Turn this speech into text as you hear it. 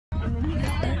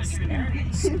best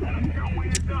snacks. Today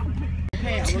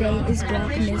is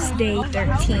Vlogmas Day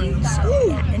 13,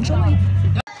 so enjoy.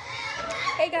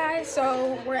 Hey guys,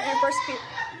 so we're in first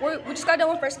period. We just got done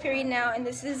with first period now, and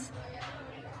this is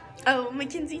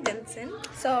Mackenzie Denson.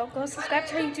 so go subscribe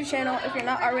to her YouTube channel if you're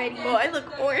not already. Well, I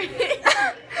look orange.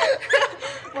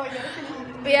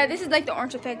 But yeah, this is like the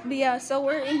orange effect. But yeah, so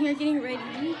we're in here getting ready,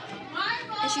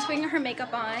 and she's putting her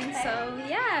makeup on. So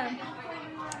yeah,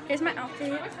 here's my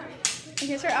outfit, and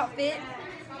here's her outfit.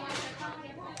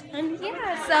 And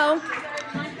yeah, so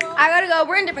I gotta go.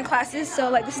 We're in different classes, so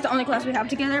like this is the only class we have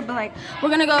together. But like we're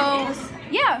gonna go,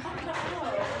 yeah.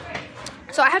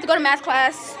 So I have to go to math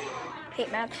class.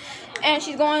 Hate math. And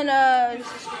she's going to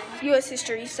U.S.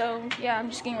 history. So yeah, I'm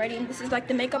just getting ready. This is like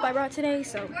the makeup I brought today.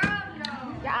 So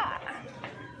yeah.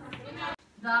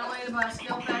 Dilated by a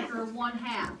scale factor of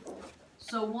 1/2.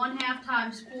 So 1/2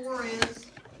 times 4 is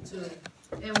 2.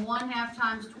 And 1/2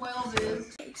 times 12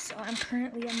 is. Okay, so I'm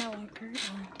currently at my locker,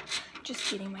 just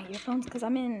getting my earphones because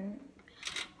I'm in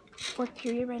 4th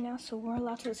period right now, so we're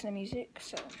allowed to listen to music.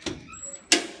 So,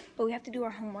 but we have to do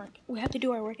our homework. We have to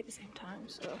do our work at the same time.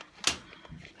 So,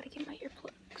 gotta get my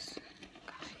earplugs,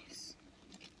 guys.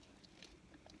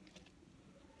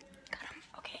 Got 'em.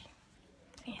 Okay.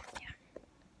 And yeah.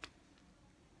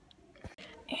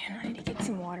 And I need to get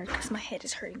some water because my head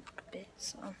is hurting a bit.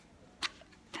 So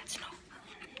that's no.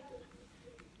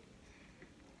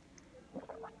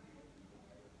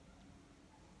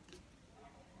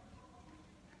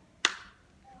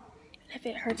 If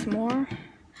it hurts more,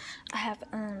 I have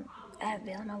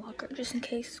Advil in my locker just in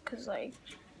case, cause like,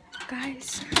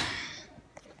 guys,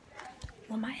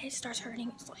 when my head starts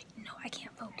hurting, it's like, no, I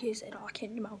can't focus at all. I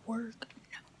can't do my work.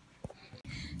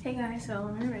 No. Hey guys, so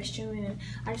I'm in the restroom and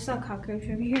I just saw a cockroach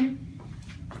over here.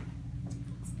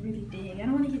 It's really big. I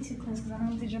don't want to get too close because I don't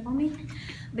want it to jump on me.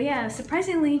 But yeah,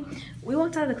 surprisingly, we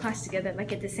walked out of the class together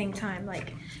like at the same time.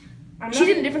 Like. She's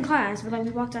in a different class, but like we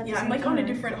walked out. Yeah, I'm like on a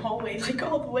different hallway, like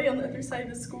all the way on the other side of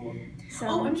the school. So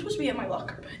I'm supposed to be at my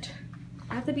locker, but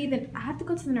I have to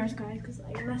go to the nurse, guys, because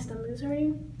like my stomach is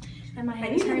hurting and my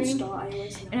head is hurting,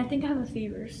 and I think I have a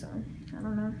fever. So I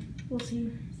don't know. We'll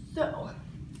see. So,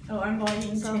 I'm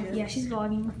vlogging too. Yeah, she's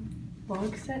vlogging.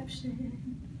 Vlogception.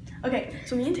 Okay,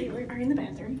 so me and Taylor are in the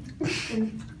bathroom,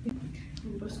 and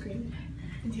we both screamed.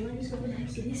 And Taylor just over there.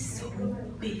 It is so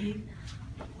big.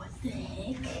 What the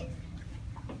heck?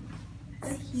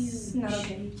 It's huge. It's not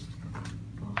okay.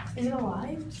 Is it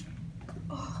alive?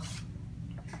 Oh.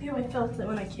 Ew, I felt it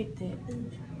when I kicked it.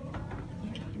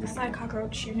 It's like a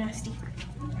cockroach. You're nasty.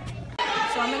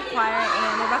 So I'm in choir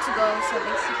and we're about to go. So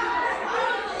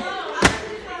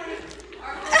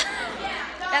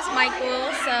that's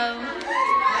Michael. So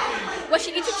what's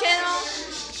your YouTube channel?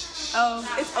 Oh,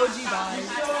 it's OG Vibes.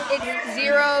 It's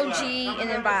 0G and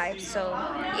then Vibes. So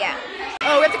yeah.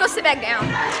 Oh, we have to go sit back down.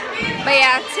 But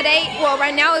yeah, today, well,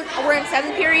 right now we're in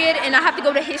 7th period, and I have to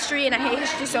go to history, and I hate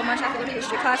history so much. I have to go to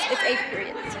history class. It's 8th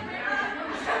period.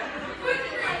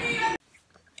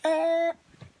 So.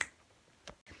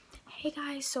 Hey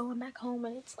guys, so I'm back home,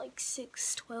 and it's like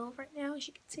 6:12 right now, as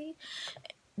you can see.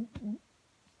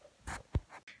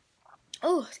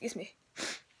 Oh, excuse me.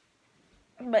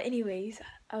 But anyways,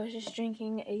 I was just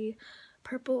drinking a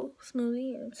purple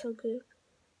smoothie, and it's so good.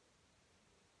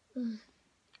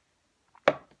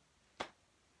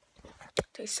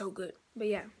 Tastes so good. But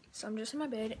yeah, so I'm just in my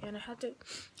bed and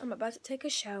I'm about to take a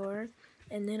shower,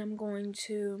 and then I'm going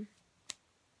to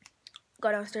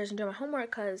go downstairs and do my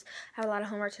homework because I have a lot of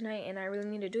homework tonight and I really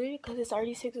need to do it because it's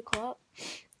already 6 o'clock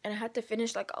and I have to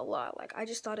finish like a lot. Like I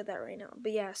just thought of that right now.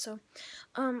 But yeah, so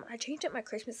I changed up my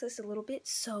Christmas list a little bit,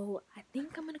 so I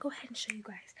think I'm gonna go ahead and show you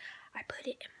guys. I put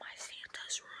it in my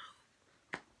Santa's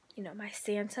room. You know, my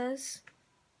Santa's,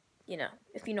 you know,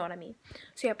 if you know what I mean.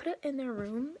 So yeah, I put it in their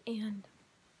room, and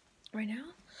right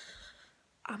now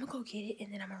I'm gonna go get it,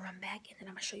 and then I'm gonna run back, and then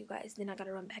I'm gonna show you guys. Then I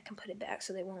gotta run back and put it back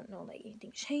so they won't know like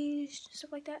anything changed and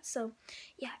stuff like that. So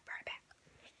yeah, I'll be right back.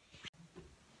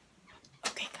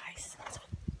 Okay guys, so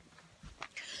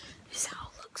this is how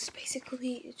it looks.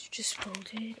 Basically it's just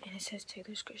folded and it says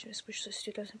Taylor's Christmas wish list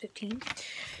 2015.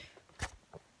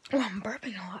 Oh, I'm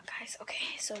burping a lot, guys.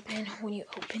 Okay, so then when you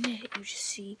open it, you just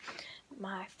see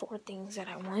my 4 things that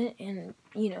I want, and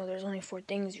you know there's only 4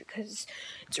 things because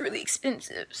it's really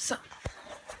expensive. So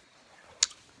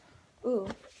ooh,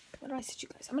 what do I say to you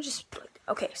guys? I'm gonna just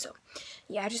okay, so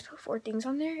yeah, I just put 4 things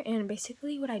on there, and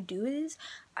basically what I do is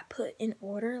I put in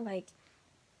order like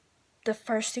the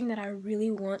first thing that I really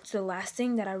want to the last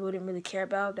thing that I wouldn't really care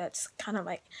about. That's kind of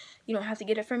like, you don't have to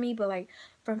get it from me, but like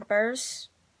from first,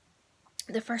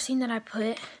 the first thing that I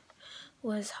put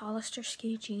was Hollister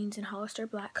skinny jeans and Hollister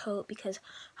black coat, because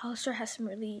Hollister has some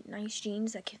really nice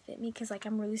jeans that can fit me, because like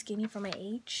I'm really skinny for my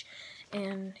age.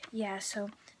 And yeah, so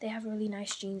they have really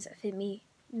nice jeans that fit me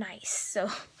nice, so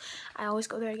I always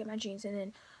go there to get my jeans. And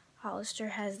then Hollister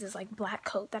has this like black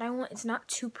coat that I want. It's not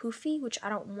too poofy, which I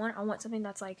don't want. I want something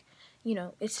that's like, you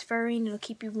know, it's furry and it'll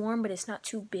keep you warm, but it's not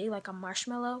too big like a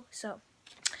marshmallow. So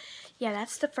yeah,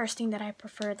 that's the first thing that I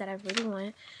prefer, that I really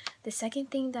want. The second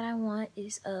thing that I want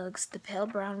is Uggs, the pale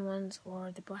brown ones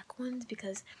or the black ones,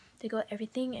 because they go with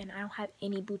everything, and I don't have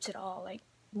any boots at all, like,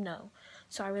 no.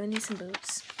 So I really need some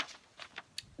boots.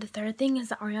 The third thing is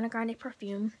the Ariana Grande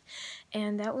perfume,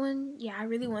 and that one, yeah, I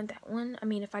really want that one. I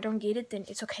mean, if I don't get it, then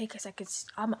it's okay, because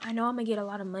I know I'm gonna get a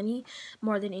lot of money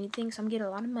more than anything, so I'm getting a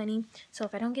lot of money. So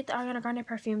if I don't get the Ariana Grande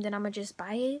perfume, then I'm gonna just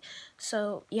buy it.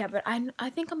 So yeah, but I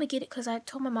think I'm gonna get it, because I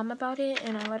told my mom about it,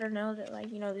 and I let her know that,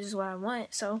 like, you know, this is what I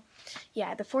want. So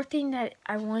yeah, the fourth thing that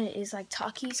I want is like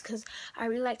Takis, because I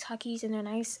really like Takis, and they're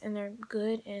nice and they're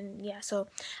good. And yeah, so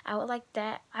I would like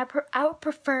that. I would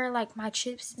prefer like my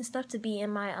chips and stuff to be in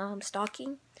my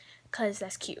stocking, because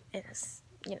that's cute, and it's,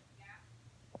 you know,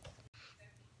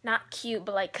 not cute,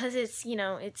 but like, because it's, you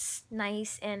know, it's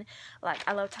nice, and like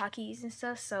I love Takis and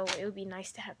stuff, so it would be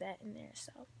nice to have that in there.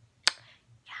 So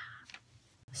yeah,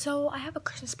 so I have a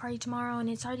Christmas party tomorrow, and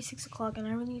it's already 6 o'clock, and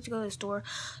I really need to go to the store.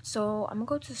 So I'm gonna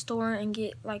go to the store and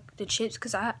get like the chips,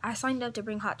 because I signed up to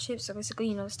bring hot chips. So basically,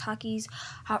 you know, it's Takis,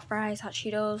 hot fries, hot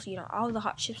Cheetos, you know, all the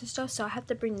hot chips and stuff. So I have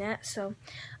to bring that. So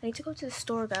I need to go to the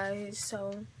store, guys.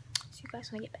 So see you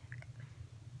guys when I get back.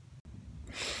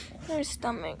 My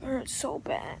stomach hurts so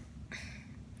bad,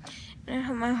 and I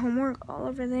have my homework all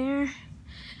over there,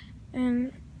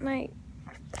 and like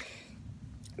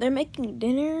they're making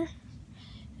dinner,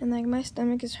 and like my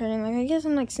stomach is hurting. Like I guess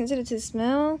I'm like sensitive to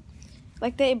smell.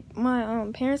 Like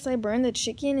my parents like burned the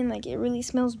chicken, and like it really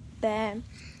smells bad,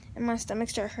 and my stomach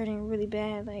started hurting really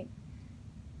bad. Like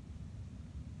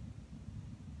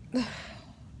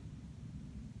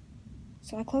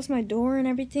so I closed my door and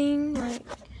everything, like,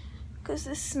 because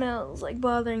this smells like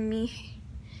bothering me.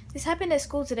 This happened at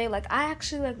school today. Like I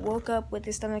actually like woke up with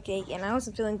a stomach ache, and I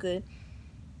wasn't feeling good,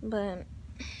 but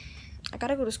I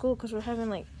gotta go to school because we're having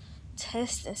like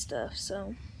tests and stuff.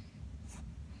 So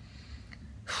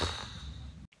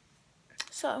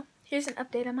here's an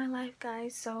update on my life,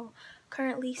 guys. So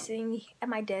currently sitting at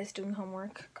my desk doing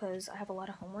homework, because I have a lot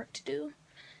of homework to do.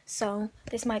 So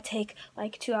this might take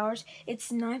like 2 hours. It's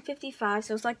 9:55,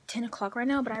 so it's like 10 o'clock right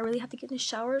now, but I really have to get in the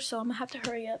shower, so I'm gonna have to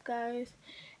hurry up, guys.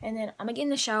 And then I'm gonna get in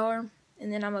the shower,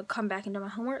 and then I'm gonna come back and do my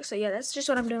homework. So yeah, that's just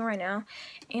what I'm doing right now.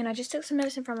 And I just took some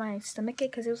medicine for my stomach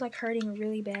ache, because it was like hurting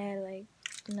really bad. Like,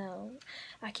 no,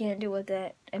 I can't deal with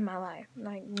that in my life.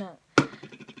 Like, no.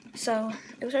 So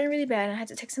it was hurting really bad, and I had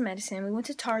to take some medicine. We went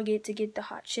to Target to get the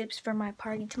hot chips for my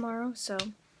party tomorrow. So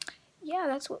yeah,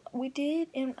 that's what we did,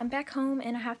 and I'm back home,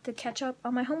 and I have to catch up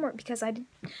on my homework, because I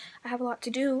have a lot to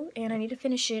do, and I need to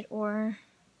finish it, or,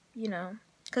 you know,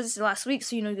 because it's the last week,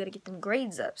 so, you know, you got to get them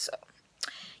grades up. So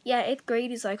yeah, 8th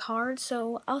grade is like hard,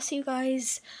 so I'll see you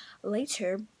guys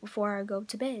later before I go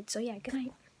to bed. So yeah, good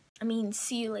night. I mean,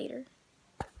 see you later.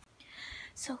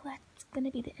 So that's gonna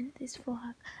be the end of this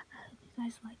vlog. I hope you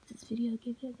guys liked this video.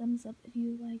 Give it a thumbs up if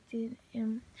you liked it,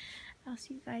 and I'll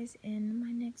see you guys in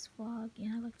my next vlog.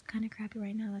 And I look kind of crappy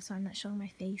right now, that's why I'm not showing my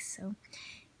face. So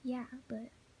yeah, but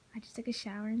I just took a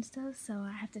shower and stuff, so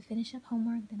I have to finish up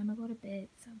homework, then I'm gonna go to bed.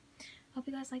 So hope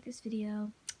you guys like this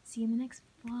video. See you in the next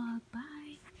vlog. Bye.